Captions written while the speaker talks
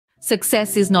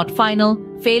Success is not final,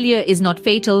 failure is not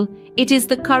fatal, it is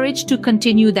the courage to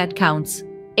continue that counts.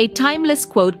 A timeless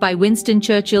quote by Winston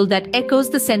Churchill that echoes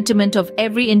the sentiment of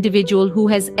every individual who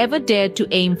has ever dared to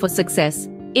aim for success.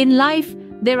 In life,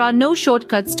 there are no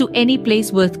shortcuts to any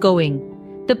place worth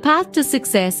going. The path to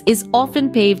success is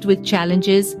often paved with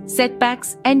challenges,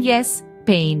 setbacks, and yes,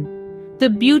 pain. The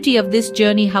beauty of this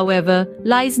journey, however,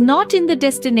 lies not in the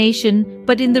destination,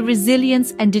 but in the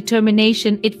resilience and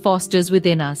determination it fosters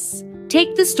within us.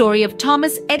 Take the story of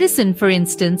Thomas Edison, for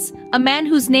instance, a man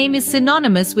whose name is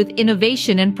synonymous with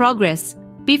innovation and progress.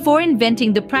 Before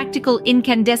inventing the practical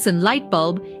incandescent light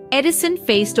bulb, Edison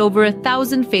faced over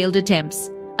 1,000 failed attempts,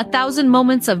 1,000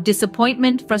 moments of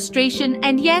disappointment, frustration,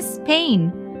 and yes,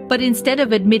 pain. But instead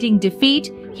of admitting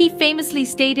defeat, he famously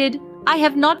stated, "I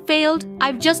have not failed,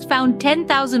 I've just found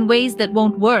 10,000 ways that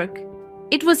won't work."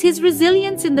 It was his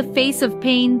resilience in the face of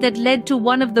pain that led to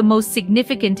one of the most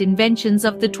significant inventions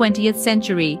of the 20th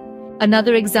century.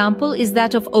 Another example is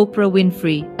that of Oprah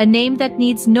Winfrey, a name that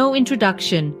needs no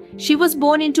introduction. She was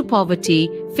born into poverty,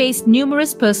 faced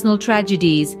numerous personal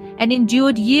tragedies, and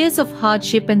endured years of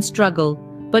hardship and struggle.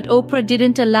 But Oprah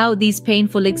didn't allow these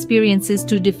painful experiences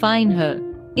to define her.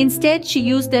 Instead, she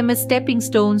used them as stepping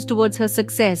stones towards her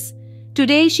success.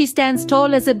 Today, she stands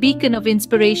tall as a beacon of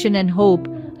inspiration and hope,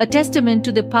 a testament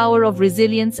to the power of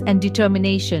resilience and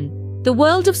determination. The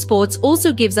world of sports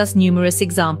also gives us numerous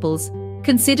examples.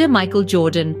 Consider Michael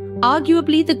Jordan,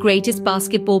 arguably the greatest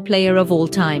basketball player of all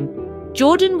time.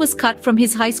 Jordan was cut from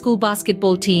his high school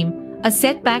basketball team, a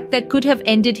setback that could have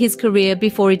ended his career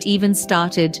before it even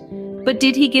started. But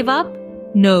did he give up?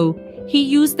 No. He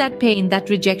used that pain, that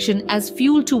rejection, as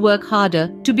fuel to work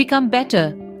harder, to become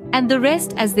better. And the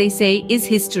rest, as they say, is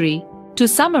history. To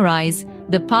summarize,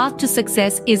 the path to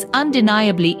success is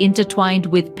undeniably intertwined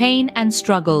with pain and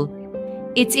struggle.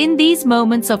 It's in these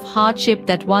moments of hardship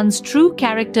that one's true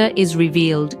character is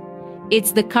revealed.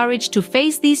 It's the courage to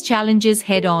face these challenges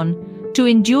head-on, to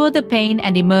endure the pain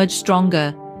and emerge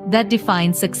stronger, that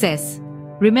defines success.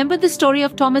 Remember the story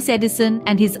of Thomas Edison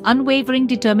and his unwavering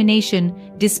determination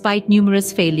despite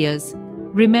numerous failures.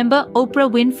 Remember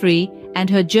Oprah Winfrey and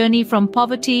her journey from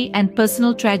poverty and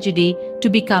personal tragedy to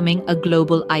becoming a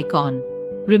global icon.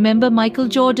 Remember Michael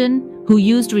Jordan, who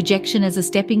used rejection as a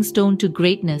stepping stone to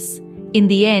greatness. In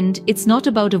the end, it's not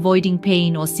about avoiding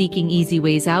pain or seeking easy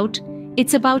ways out.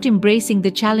 It's about embracing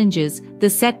the challenges, the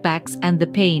setbacks, and the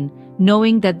pain,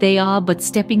 knowing that they are but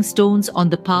stepping stones on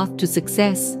the path to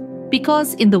success.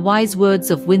 Because, in the wise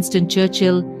words of Winston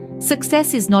Churchill,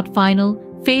 success is not final,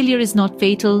 failure is not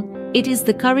fatal, it is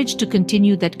the courage to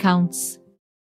continue that counts.